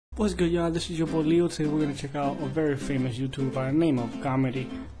What's good, y'all? This is your boy Leo. Today we're gonna check out a very famous YouTuber by the name of Comedy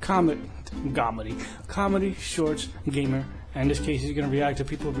Shorts Gamer. And in this case, he's gonna react to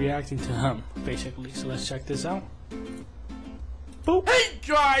people reacting to him, basically. So let's check this out. Boop. Hey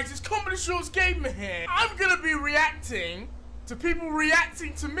guys, it's ComedyShortsGamer here. I'm gonna be reacting to people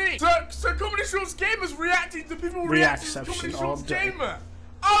reacting to me. So ComedyShortsGamer's reacting to people reacting to ComedyShortsGamer.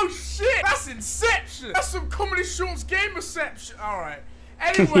 Oh shit, that's Inception. That's some ComedyShortsGamerception. Alright.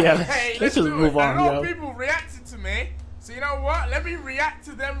 Anyway, yeah, hey, let's just move on, a lot of people reacted to me. So you know what? Let me react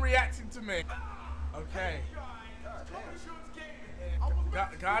to them reacting to me. Okay.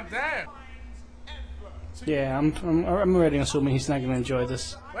 God damn. Yeah, I'm already assuming he's not gonna enjoy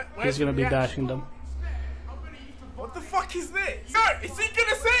this. He's gonna be bashing them. What the fuck is this? No, is he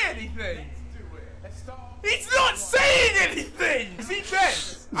gonna say anything? He's not saying anything. Is he dead?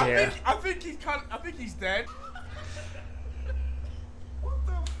 Yeah. I think he's dead. What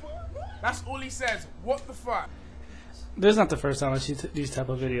the fuck? That's all he says. What the fuck? This is not the first time I see these type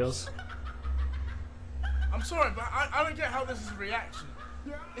of videos. I'm sorry, but I don't get how this is a reaction.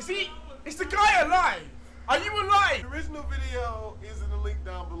 Is the guy alive? Are you alive? The original video is in the link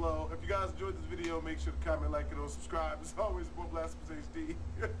down below. If you guys enjoyed this video, make sure to comment, like it, or subscribe. As always, blasphamoustv.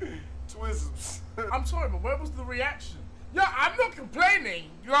 Twisms. I'm sorry, but where was the reaction? Yeah, I'm not complaining.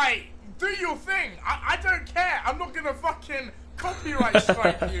 Like, do your thing. I don't care. I'm not gonna fucking copyright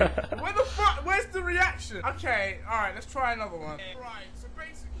strike you. Where the fuck? Where's the reaction? Okay, alright, let's try another one. Right, so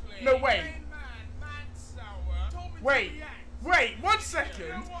basically... No, wait. Wait, 1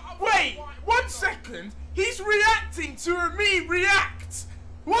 second. Wait, 1 second. He's reacting to me react.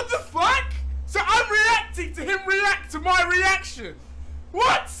 What the fuck? So I'm reacting to him react to my reaction.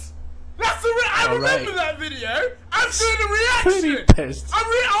 What? That's the I remember that video. I'm doing a reaction. Pretty pissed.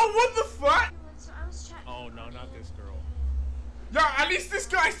 Oh, what the fuck? Oh no, not this girl. Yo, at least this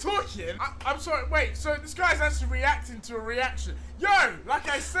guy's talking. I'm sorry, wait, so this guy's actually reacting to a reaction. Yo, like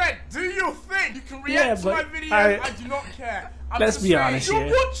I said, do your thing. You can react to my video. I do not care. Let's be honest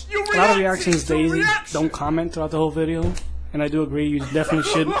here. A lot of reactions, they don't comment throughout the whole video. And I do agree, you definitely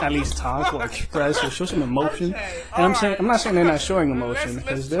should at least talk or express or show some emotion. And I'm not saying they're not showing emotion,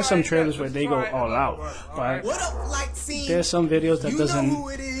 because there's some trailers where they go all out. But there's some videos that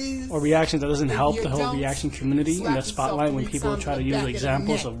doesn't, or reactions that doesn't help the whole reaction community in the spotlight when people try to use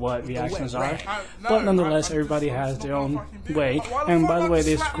examples of what reactions are. But nonetheless, everybody has their own way. And by the way,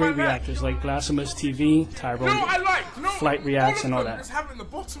 there's great reactors like blasphamoustv, Tyrone, Flight Reacts, and all that. Just having the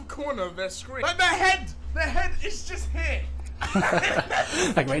bottom corner of their screen. Like their head is just here.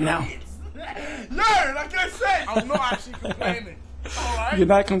 Like right now. No, like I said, I'm not actually complaining. Right? You're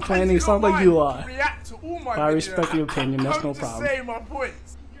not complaining, it sounds like you are. React to all my I respect your opinion, that's no problem. Say my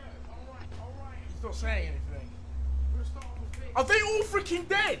points. He's not saying anything. Are they all freaking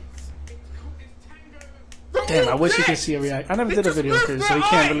dead? Damn, I wish you could see a reaction. I never did a video for this, so you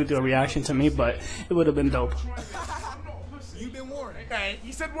can't really do a reaction to me, but it would have been dope. You've been warned. Okay,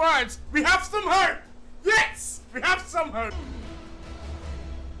 you said words. We have some hope. Yes, we have some hope.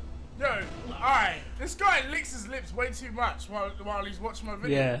 Yo, alright. This guy licks his lips way too much while he's watching my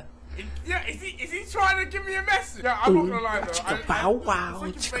video. Yeah. Is he trying to give me a message? Yeah, I'm not gonna lie though.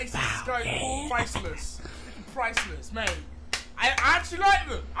 Freaking faces, this guy's priceless. Priceless, mate. I actually like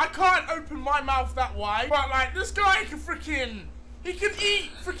them. I can't open my mouth that wide, but like this guy can freaking, he can eat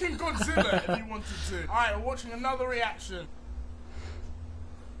freaking Godzilla if he wanted to. Alright, we're watching another reaction.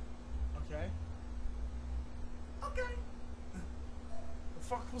 Okay. The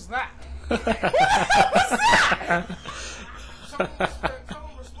fuck was that? What was that?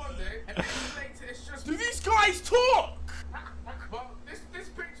 Someone responded, and then later it's just. Do these guys talk? Well, this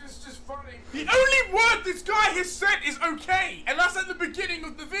picture's just funny. The only word this guy has said is okay, and that's at the beginning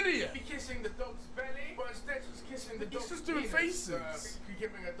of the video. He's kissing the dog's belly, but instead just kissing the dog's. He's just doing faces.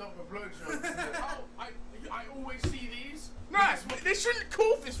 Giving a dog a blowjob. Oh, I always see these. No, they shouldn't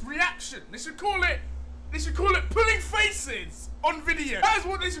call this reaction. They should call it pulling faces on video. That is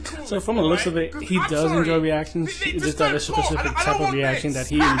what they should call it. So from the looks of it, he does enjoy reactions. It's just that a specific type of reaction that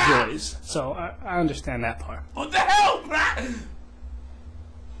he enjoys. So I understand that part. What the hell, bruh?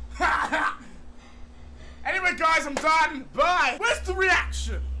 Anyway, guys, I'm done. Bye. Where's the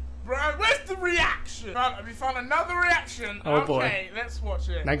reaction? Bro, where's the reaction? Right, we found another reaction. Oh boy. Okay, let's watch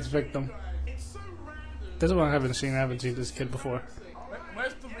it. Next victim. It's so random. This is one I haven't seen. I haven't seen this kid before.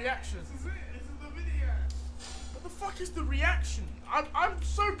 Where's the reaction? This is the video. What the fuck is the reaction? I'm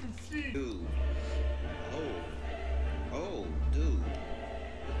so confused. Dude. Oh, dude.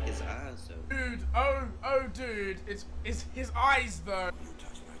 His eyes though. Dude, oh, dude. It's his eyes though.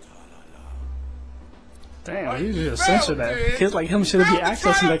 Damn, you just censor that. Kids like him shouldn't be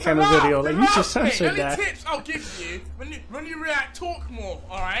accessing that kind of video. Like, you just censored that. Any tips I'll give you when you react, talk more,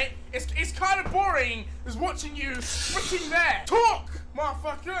 alright? It's kind of boring as watching you sitting there. Talk,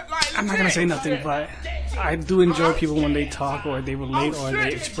 motherfucker. Like, I'm not gonna say nothing, but I do enjoy people when they talk or they relate or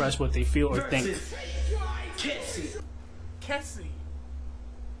they express what they feel or think. Kessie.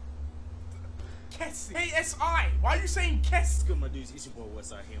 KSI. Why are you saying Kessie? Good, my dudes. It's your boy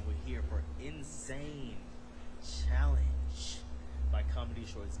Westside here, and we're here for Insane Challenge by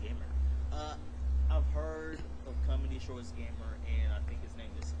ComedyShortsGamer. I've heard of ComedyShortsGamer, and I think his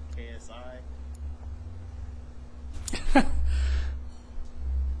name is KSI.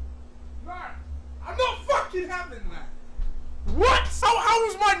 No, I'm not fucking having that. What? How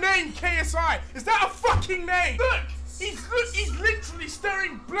is my name KSI? Is that a fucking name? Look, he's literally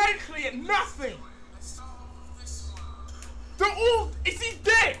staring blankly at nothing. They're all. Is he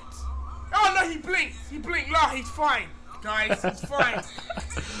dead? Oh no, he blinked. He blinked. No, he's fine, guys. He's fine. Not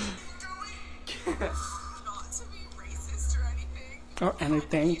to be racist or anything. Or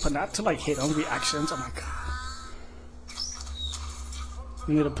anything, but not to like hit on reactions. Oh my god.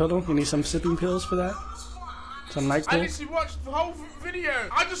 You need a pillow? You need some sipping pills for that? Some NyQuil? I literally watched the whole video.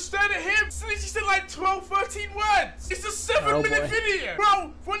 I just stared at him. He said like 12, 13 words. It's a 7-minute video.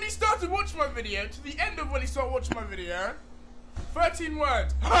 Bro, when he started watching my video, to the end of when he started watching my video, 13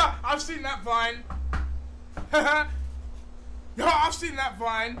 words. Ha! I've seen that Vine. Ha! I've seen that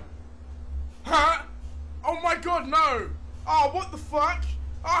Vine. Ha! Oh my god, no. Oh, what the fuck?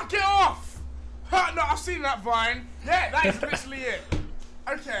 Oh, get off. Ha! No, I've seen that Vine. Yeah, that is literally it.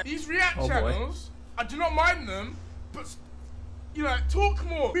 Okay, these react channels, I do not mind them, but you know, talk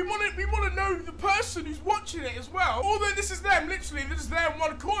more. We want to know the person who's watching it as well. Although this is them, literally, they're just there in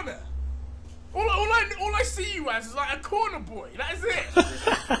one corner. All I see you as is like a corner boy. That is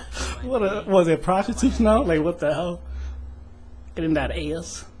it. Was it prostitutes now? Like, what the hell? Getting that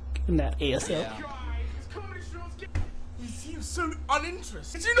ass. Getting that ass out. He seems so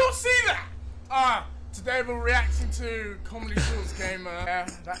uninterested. Did you not see that? Today we're reacting to ComedyShortsGamer. That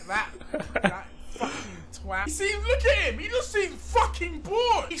fucking twat. Look at him. He just seems fucking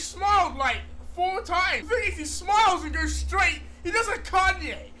bored. He smiled like 4 times. The thing is, he smiles and goes straight. He does a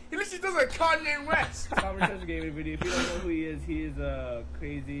Kanye. He literally does a Kanye West. ComedyShortsGamer video. If you don't know who he is a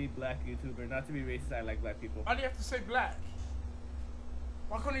crazy black YouTuber. Not to be racist, I like black people. Why do you have to say black?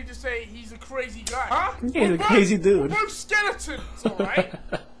 Why can't you just say he's a crazy guy? Huh? He's a crazy dude. We're both skeletons, alright?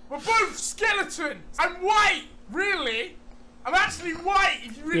 We're both skeletons. I'm white, really. I'm actually white.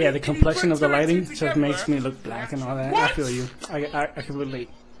 If you really, yeah, the complexion of the lighting just makes me look black and all that. What? I feel you. I can relate.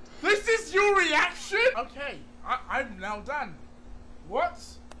 This is your reaction? Okay, I'm now done. What?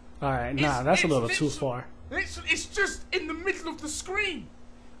 Alright, nah, that's a little too far. It's just in the middle of the screen.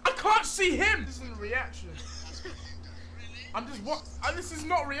 I can't see him. This isn't a reaction. This is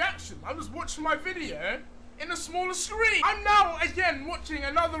not reaction. I'm just watching my video in a smaller screen. I'm now again watching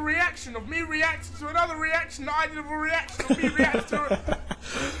another reaction of me reacting to another reaction that I did of a reaction of me reacting to a...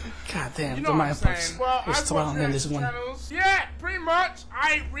 God damn, you know what I'm saying? Well, I've watched reaction channels. Yeah, pretty much.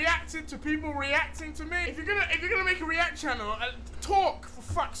 I reacted to people reacting to me. If you're gonna make a react channel, talk for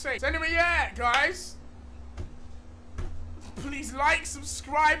fuck's sake. So anyway, yeah, guys. Please like,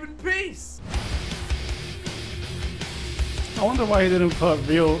 subscribe, and peace. I wonder why he didn't put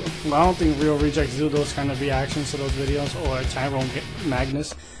real. Well, I don't think Real Rejects do those kind of reactions to those videos, or Tyrone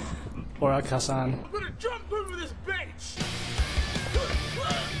Magnus, or Akasan. I'm gonna jump over this bench.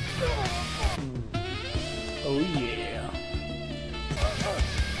 Oh yeah.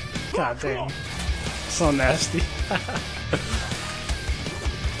 God damn. So nasty.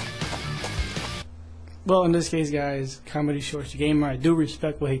 Well, in this case, guys, ComedyShortsGamer, I do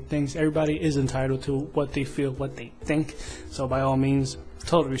respect what he thinks. Everybody is entitled to what they feel, what they think. So by all means,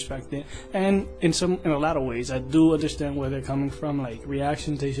 totally respect it. And in a lot of ways, I do understand where they're coming from. Like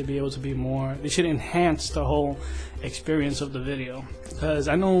reactions, they should be able to be more. They should enhance the whole experience of the video. Because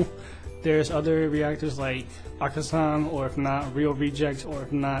I know there's other reactors like Akasan, or if not Real Rejects, or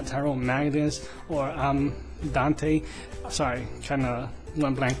if not Tyrone Magnus, or Dante. Sorry, kind of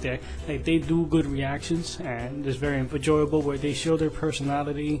went blank there. Like, they do good reactions, and it's very enjoyable where they show their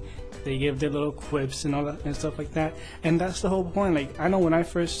personality, they give their little quips and all that and stuff like that. And that's the whole point. Like, I know when I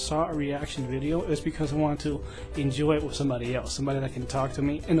first saw a reaction video, it's because I wanted to enjoy it with somebody else, somebody that can talk to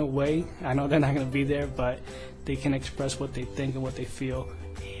me in a way. I know they're not gonna be there, but they can express what they think and what they feel.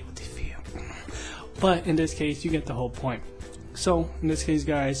 But in this case, you get the whole point. So in this case,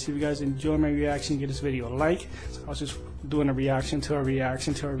 guys, if you guys enjoy my reaction, give this video a like. So I was just doing a reaction to a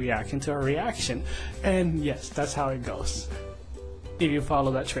reaction to a reaction to a reaction, and yes, that's how it goes. if you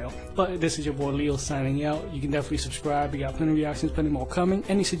follow that trail. But this is your boy Leo signing out. You can definitely subscribe. We got plenty of reactions, plenty more coming.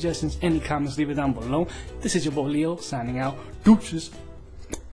 Any suggestions, any comments, leave it down below. This is your boy Leo signing out. Deuces.